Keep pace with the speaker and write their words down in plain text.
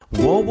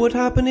What would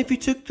happen if you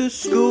took the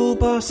school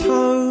bus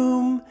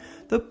home?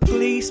 The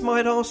police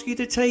might ask you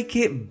to take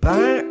it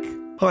back.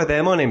 Hi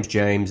there, my name's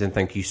James, and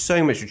thank you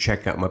so much for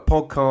checking out my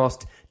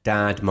podcast,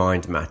 Dad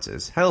Mind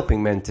Matters,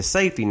 helping men to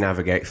safely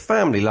navigate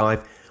family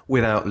life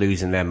without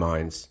losing their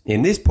minds.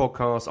 In this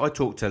podcast, I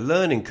talk to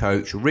learning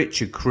coach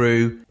Richard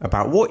Crew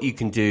about what you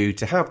can do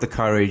to have the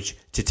courage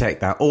to take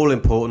that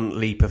all-important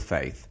leap of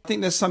faith. I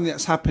think there's something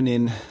that's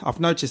happening.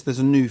 I've noticed there's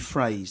a new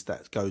phrase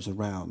that goes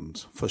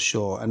around for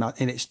sure, and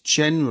it's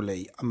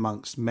generally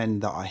amongst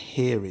men that I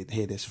hear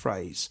this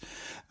phrase.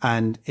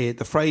 And the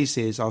phrase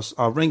is,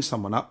 I'll ring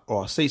someone up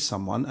or I'll see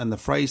someone, and the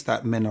phrase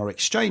that men are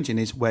exchanging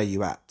is, "Where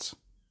you at?"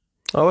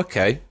 Oh,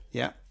 okay.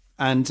 Yeah.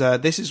 And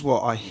this is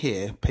what I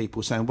hear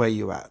people saying, "Where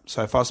you at?"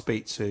 So if I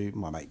speak to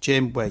my mate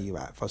Jim, "Where you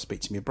at?" If I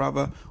speak to my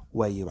brother,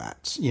 "Where you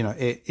at?" You know,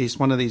 it's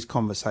one of these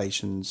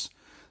conversations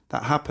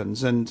that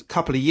happens. And a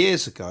couple of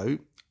years ago,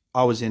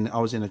 I was in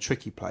a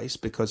tricky place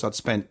because I'd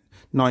spent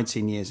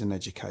 19 years in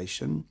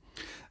education,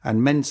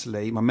 and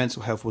mentally, my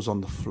mental health was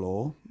on the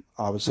floor.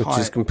 Which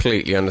is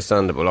completely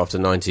understandable after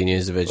 19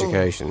 years of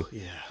education. Oh,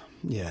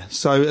 yeah.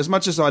 So as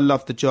much as I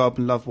love the job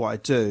and love what I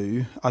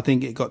do, I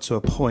think it got to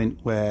a point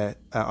where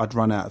I'd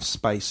run out of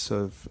space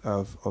of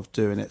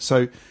doing it.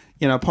 So,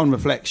 you know, upon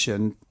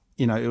reflection,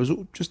 you know, it was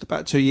just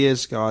about 2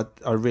 years ago,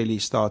 I really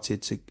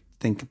started to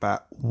think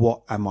about,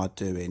 what am I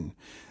doing?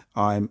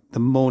 The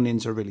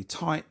mornings are really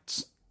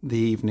tight. The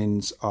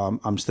evenings,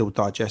 I'm still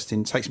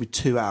digesting. It takes me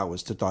 2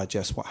 hours to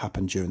digest what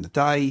happened during the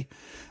day.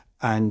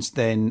 And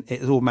then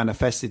it all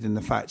manifested in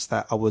the fact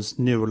that I was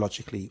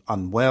neurologically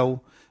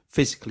unwell,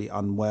 physically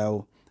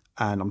unwell,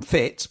 and I'm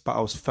fit, but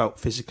I felt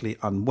physically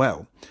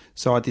unwell.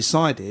 So I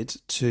decided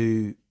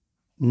to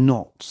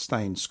not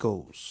stay in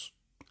schools.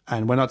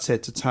 And when I'd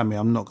said to Tammy,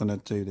 I'm not going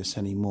to do this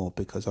anymore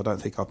because I don't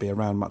think I'll be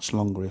around much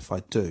longer if I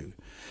do.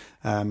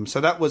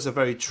 So that was a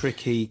very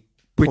tricky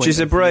Which is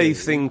a brave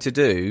thing to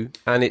do,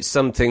 and it's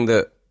something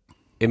that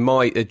in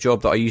a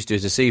job that I used to do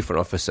as a seafront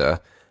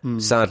officer,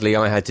 sadly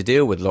I had to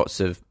deal with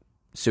lots of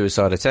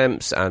suicide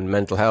attempts and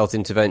mental health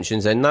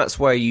interventions, and that's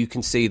where you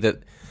can see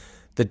that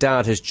the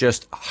dad has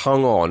just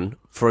hung on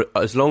for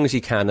as long as he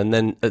can, and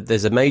then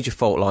there's a major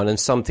fault line and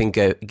something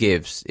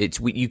gives.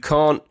 You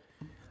can't,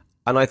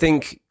 and I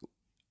think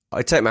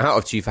I take my hat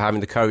off to you for having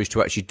the courage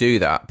to actually do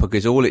that,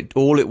 because all it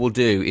will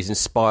do is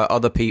inspire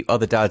other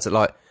dads that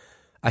like,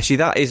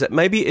 actually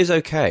maybe it is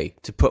okay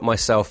to put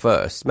myself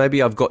first.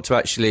 Maybe I've got to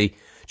actually, do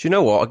you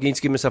know what? I need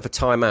to give myself a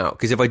time out,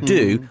 because if I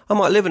do, I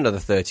might live another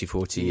 30,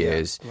 40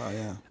 years. Well,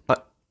 yeah.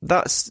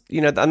 That's,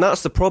 you know, and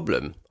that's the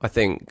problem, I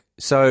think.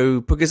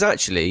 So, because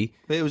actually...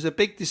 But it was a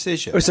big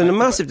decision. It's a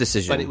massive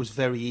decision. But it was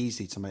very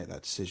easy to make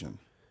that decision,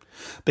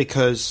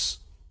 because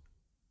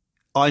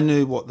I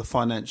knew what the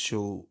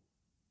financial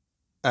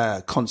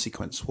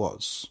consequence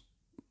was.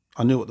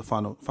 I knew what the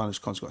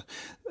financial consequence,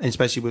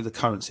 especially with the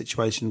current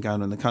situation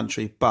going on in the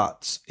country.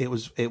 But it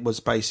was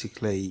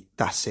basically,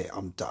 that's it,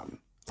 I'm done.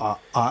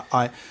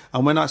 And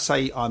when I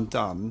say I'm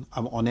done,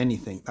 I'm on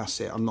anything,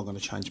 that's it. I'm not going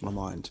to change my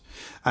mind.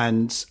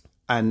 And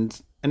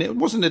it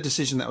wasn't a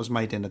decision that was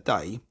made in a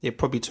day. It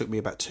probably took me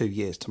about 2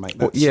 years to make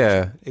that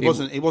decision.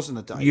 It wasn't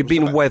a day. You've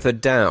been weathered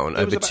down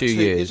over 2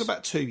 years. It was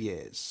about 2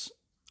 years.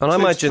 And I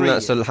imagine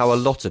that's how a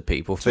lot of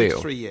people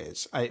feel. 3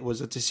 years. It was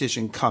a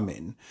decision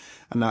coming.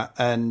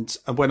 And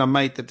when I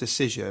made the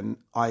decision,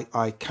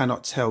 I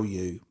cannot tell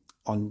you,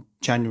 on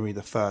January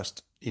the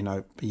 1st, you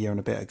know, a year and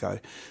a bit ago,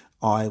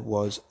 I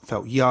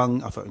felt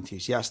young, I felt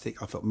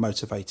enthusiastic, I felt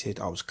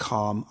motivated, I was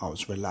calm, I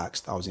was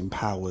relaxed, I was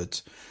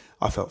empowered,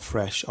 I felt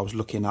fresh. I was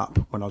looking up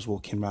when I was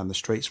walking around the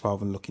streets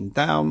rather than looking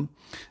down.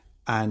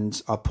 And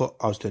I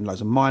was doing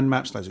loads of mind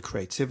maps, loads of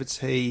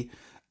creativity.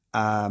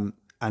 And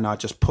I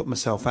just put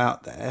myself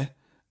out there.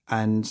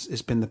 And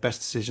it's been the best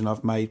decision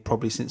I've made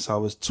probably since I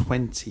was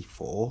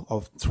 23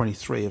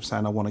 of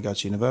saying I want to go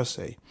to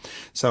university.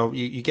 So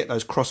you get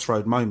those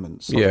crossroad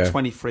moments. I was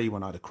 23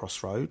 when I had a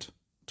crossroad.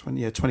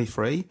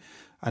 23.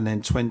 And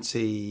then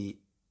 22,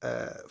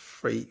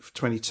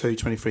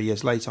 23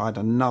 years later, I had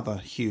another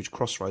huge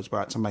crossroads where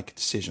I had to make a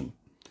decision.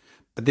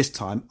 But this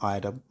time, I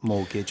had a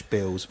mortgage,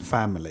 bills,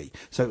 family.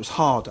 So it was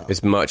harder.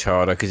 It's much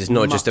harder because it's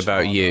not just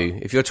about you.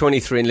 If you're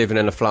 23 and living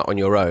in a flat on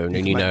your own,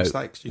 and you know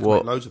mistakes. You can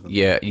make loads of them.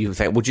 Yeah, you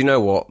think, well, do you know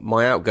what?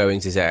 My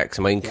outgoings is X,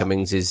 my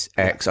incomings is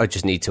X. I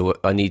just need to.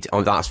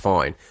 That's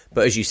fine.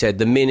 But as you said,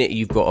 the minute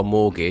you've got a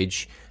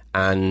mortgage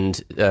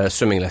and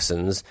swimming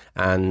lessons,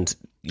 and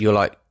you're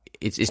like,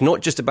 it's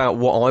not just about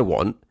what I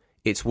want.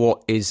 It's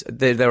what is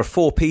there are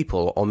 4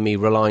 people on me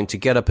relying to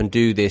get up and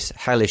do this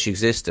hellish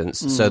existence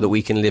so that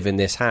we can live in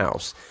this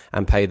house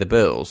and pay the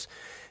bills.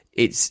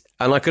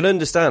 And I can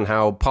understand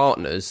how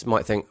partners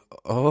might think,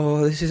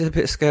 oh, this is a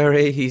bit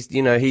scary. He's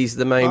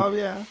the main. Oh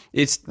yeah.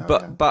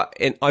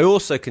 I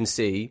also can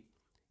see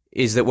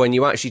is that when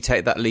you actually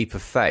take that leap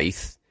of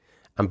faith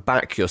and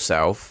back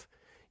yourself,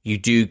 you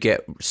do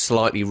get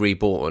slightly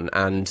reborn.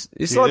 And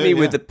it's like me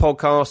with the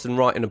podcast and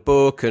writing a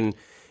book, and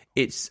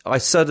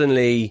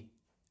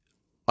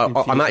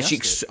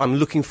I'm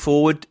looking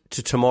forward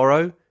to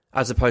tomorrow,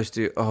 as opposed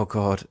to, oh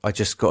God, I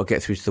just got to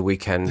get through to the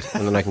weekend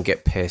and then I can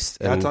get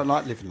pissed. I don't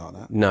like living like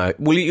that. No.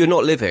 Well, you're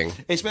not living.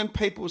 It's when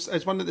people,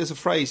 there's a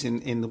phrase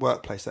in the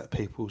workplace that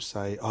people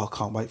say, oh, I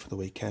can't wait for the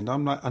weekend.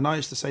 I'm like, and I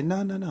used to say,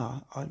 no.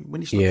 We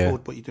need to look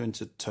forward what you're doing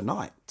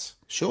tonight,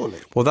 surely.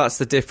 Well, that's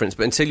the difference.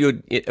 But until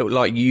you're,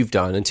 like you've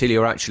done, until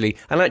you're actually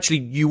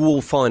you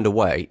will find a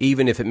way,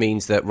 even if it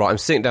means that, right, I'm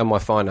sitting down my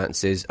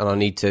finances and I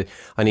need to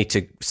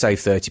save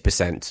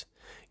 30%.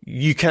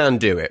 You can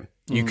do it.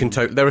 You can.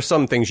 There are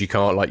some things you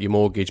can't, like your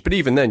mortgage, but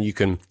even then, you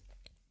can.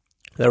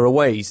 There are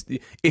ways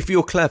if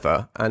you're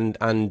clever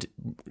and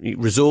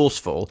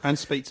resourceful and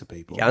speak to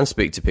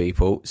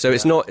people. So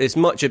it's not as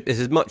much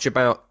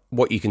about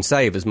what you can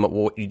save as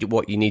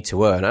what you need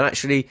to earn. And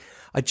actually,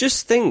 I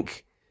just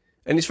think,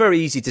 and it's very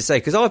easy to say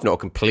because I've not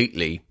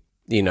completely,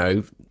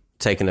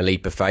 taken a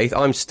leap of faith.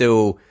 I'm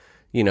still,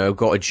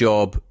 got a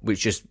job,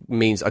 which just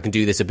means I can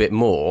do this a bit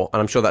more. And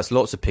I'm sure that's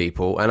lots of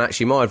people. And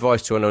actually, my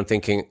advice to anyone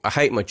thinking, I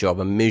hate my job,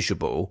 I'm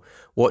miserable,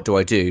 what do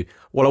I do?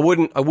 Well, I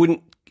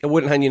wouldn't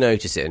hand your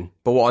notice in.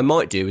 But what I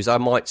might do is I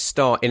might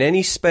start in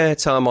any spare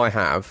time I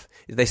have.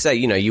 They say,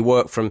 you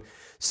work from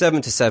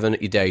 7 to 7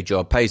 at your day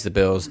job, pays the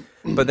bills.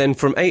 But then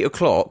from 8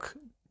 o'clock,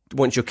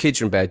 once your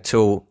kids are in bed,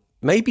 till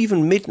maybe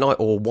even midnight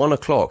or 1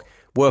 o'clock,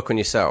 work on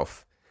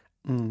yourself.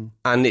 And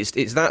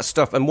it's that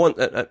stuff, and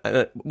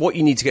what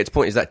you need to get to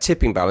point is that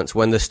tipping balance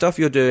when the stuff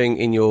you're doing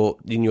in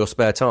your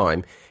spare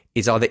time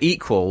is either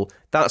equal.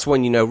 That's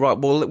when right.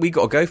 Well, we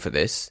got to go for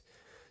this.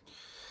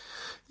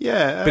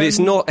 Yeah, but it's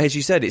not, as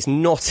you said, it's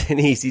not an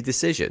easy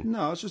decision.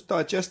 No, I was just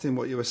digesting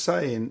what you were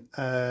saying,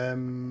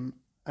 and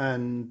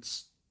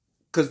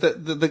because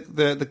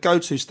the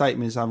go-to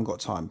statement is "I haven't got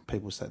time."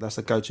 People say that's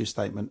a go-to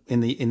statement in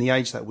the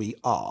age that we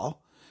are.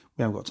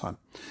 We haven't got time.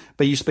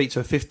 But you speak to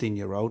a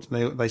 15-year-old,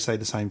 they say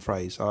the same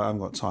phrase, I haven't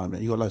got time.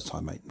 You got loads of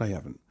time, mate. No, you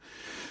haven't.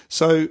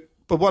 So,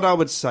 but what I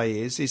would say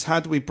is how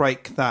do we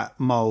break that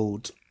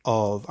mould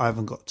of I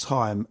haven't got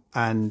time?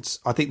 And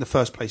I think the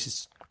first place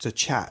is to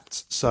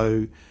chat.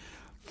 So,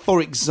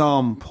 for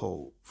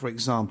example,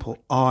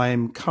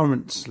 I'm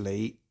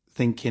currently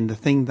thinking the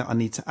thing that I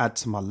need to add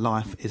to my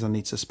life is I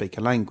need to speak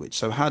a language.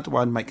 So how do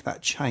I make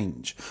that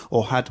change?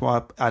 Or how do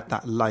I add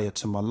that layer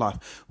to my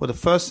life? Well, the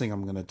first thing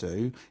I'm going to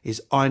do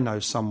is I know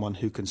someone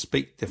who can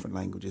speak different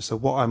languages. So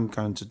what I'm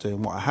going to do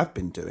and what I have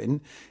been doing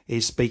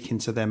is speaking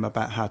to them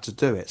about how to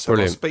do it. So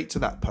I'll speak to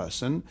that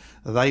person.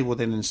 They will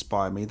then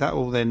inspire me. That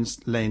will then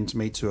lend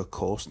me to a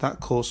course. That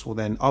course will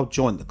then, I'll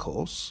join the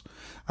course.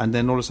 And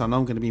then all of a sudden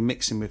I'm going to be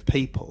mixing with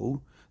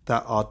people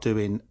that are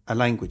doing a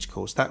language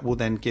course. That will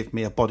then give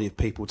me a body of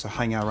people to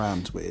hang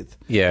around with.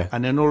 Yeah.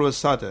 And then all of a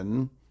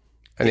sudden...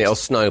 And it'll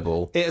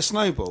snowball. It'll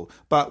snowball.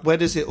 But where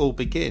does it all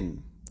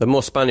begin? The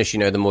more Spanish you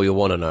know, the more you'll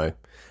want to know.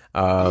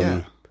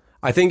 Yeah.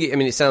 I think,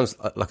 it sounds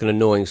like an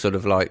annoying sort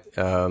of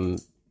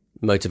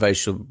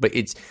motivational, but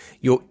it's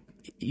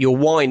your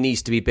why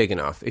needs to be big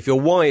enough. If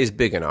your why is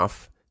big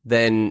enough,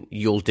 then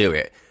you'll do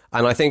it.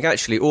 And I think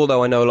actually,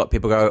 although I know a lot of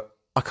people go,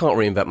 I can't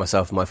reinvent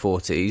myself in my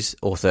 40s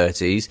or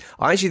 30s.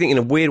 I actually think in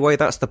a weird way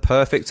that's the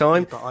perfect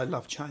time. But I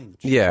love change.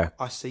 Yeah.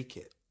 I seek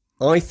it.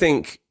 I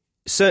think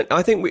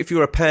if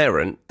you're a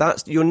parent,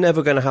 you're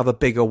never going to have a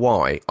bigger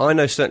why. I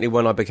know certainly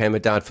when I became a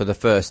dad for the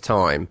first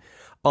time,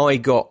 I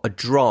got a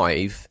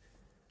drive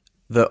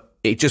that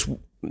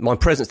my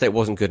present state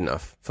wasn't good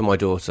enough for my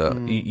daughter.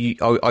 You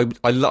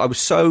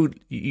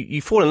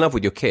fall in love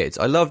with your kids.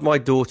 I loved my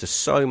daughter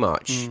so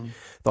much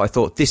that I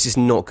thought, this is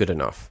not good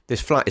enough. This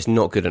flat is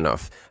not good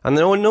enough. And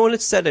then no one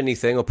had said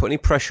anything or put any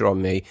pressure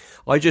on me.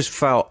 I just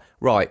felt,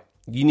 right,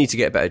 you need to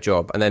get a better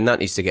job. And then that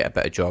needs to get a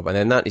better job. And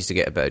then that needs to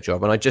get a better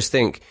job. And I just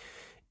think,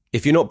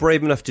 if you're not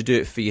brave enough to do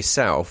it for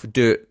yourself,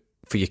 do it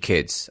for your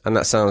kids. And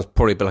that sounds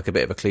probably like a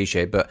bit of a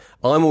cliche, but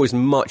I'm always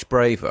much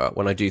braver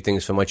when I do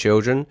things for my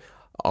children.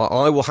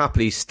 I will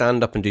happily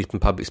stand up and do some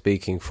public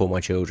speaking for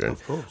my children.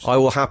 Of course. I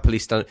will happily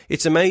stand.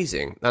 It's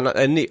amazing. And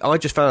I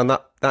just found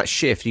that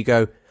shift. You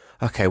go,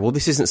 okay, well,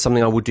 this isn't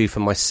something I would do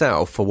for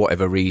myself for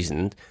whatever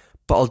reason,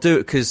 but I'll do it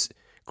because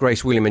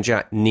Grace, William and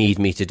Jack need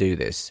me to do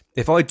this.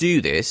 If I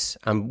do this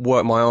and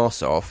work my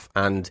arse off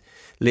and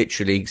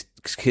literally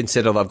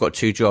consider that I've got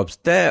 2 jobs,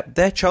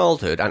 their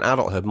childhood and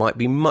adulthood might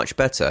be much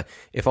better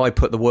if I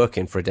put the work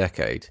in for a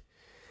decade.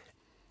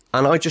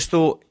 And I just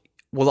thought,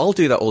 well, I'll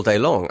do that all day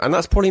long. And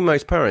that's probably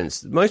most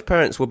parents. Most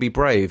parents will be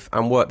brave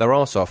and work their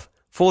arse off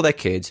for their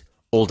kids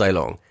all day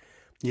long.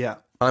 Yeah.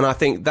 And I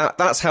think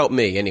that's helped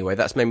me anyway.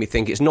 That's made me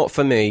think it's not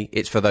for me,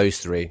 it's for those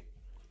 3.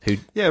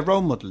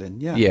 Role modelling,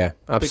 yeah. Yeah,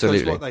 absolutely.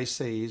 Because what they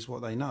see is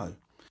what they know.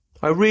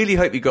 I really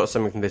hope you got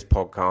something from this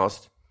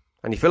podcast.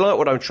 And if you like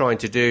what I'm trying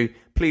to do,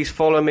 please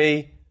follow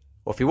me.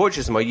 Or if you watch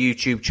this on my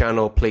YouTube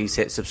channel, please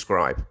hit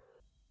subscribe.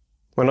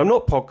 When I'm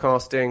not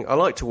podcasting, I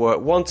like to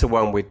work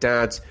one-to-one with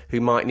dads who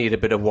might need a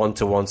bit of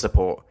one-to-one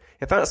support.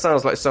 If that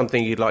sounds like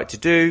something you'd like to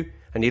do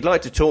and you'd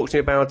like to talk to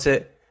me about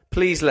it,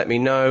 please let me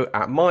know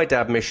at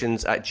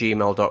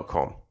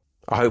mydadmissions@gmail.com.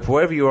 I hope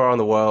wherever you are in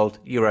the world,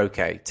 you're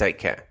okay. Take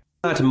care.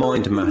 Dad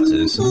Mind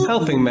Matters,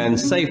 helping men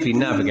safely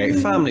navigate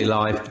family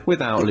life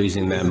without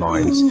losing their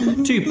minds.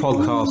 2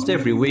 podcasts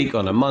every week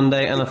on a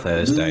Monday and a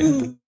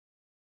Thursday.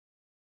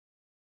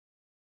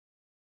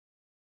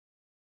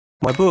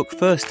 My book,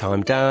 First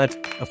Time Dad,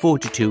 a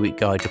 42-week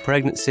guide to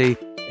pregnancy,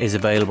 is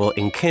available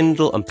in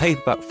Kindle and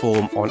paperback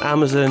form on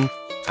Amazon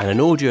and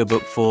an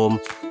audiobook form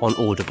on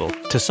Audible.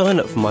 To sign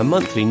up for my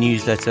monthly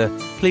newsletter,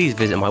 please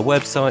visit my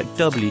website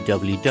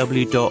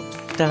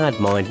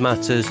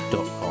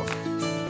www.dadmindmatters.com.